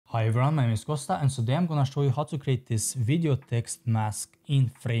Hi everyone, my name is Costa and today I'm gonna show you how to create this video text mask in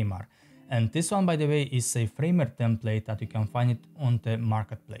Framer. And this one, by the way, is a Framer template that you can find it on the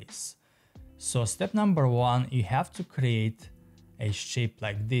marketplace. So step number one, you have to create a shape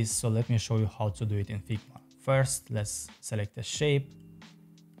like this. So let me show you how to do it in Figma. First, let's select a shape,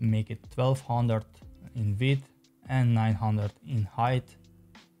 make it 1200 in width and 900 in height,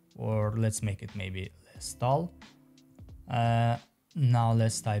 or let's make it maybe less tall. Now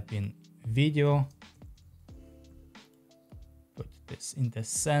let's type in video, put this in the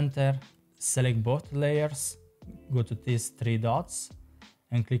center, select both layers, go to these three dots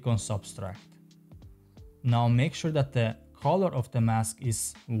and click on subtract. Now make sure that the color of the mask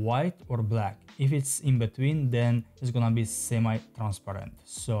is white or black. If it's in between, then it's gonna be semi-transparent.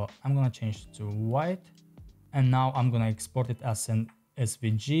 So I'm gonna change it to white, and now I'm gonna export it as an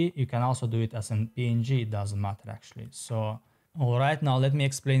SVG. You can also do it as an PNG, it doesn't matter actually. So alright, now let me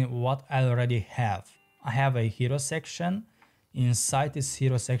explain what I already have. I have a hero section. Inside this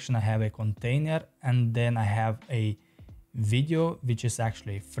hero section I have a container, and then I have a video, which is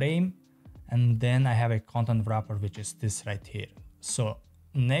actually a frame, and then I have a content wrapper, which is this right here. So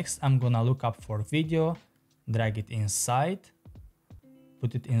next I'm gonna look up for video, drag it inside,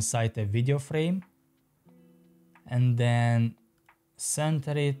 put it inside a video frame, and then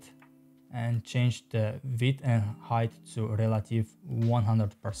center it and change the width and height to relative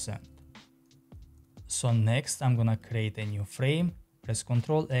 100%. So next I'm gonna create a new frame, press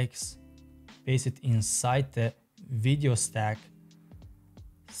Ctrl X, paste it inside the video stack,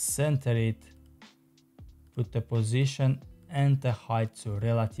 center it, put the position and the height to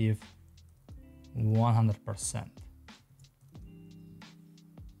relative 100%.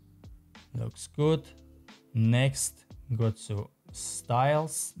 Looks good. Next, go to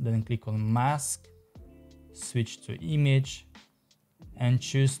styles, then click on mask, switch to image and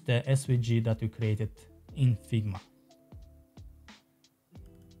choose the SVG that you created in Figma.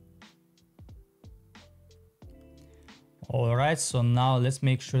 Alright, so now let's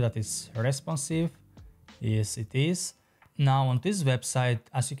make sure that it's responsive. Yes, it is. Now on this website,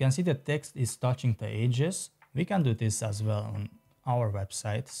 as you can see, the text is touching the edges. We can do this as well on our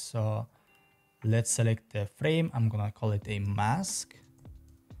website. So let's select the frame. I'm gonna call it a mask.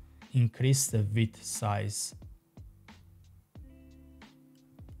 Increase the width size.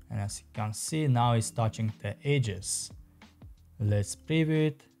 And as you can see, now it's touching the edges. Let's preview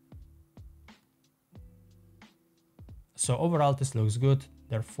it. So overall, this looks good.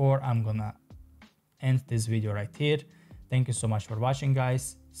 Therefore, I'm gonna end this video right here. Thank you so much for watching,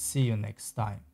 guys. See you next time.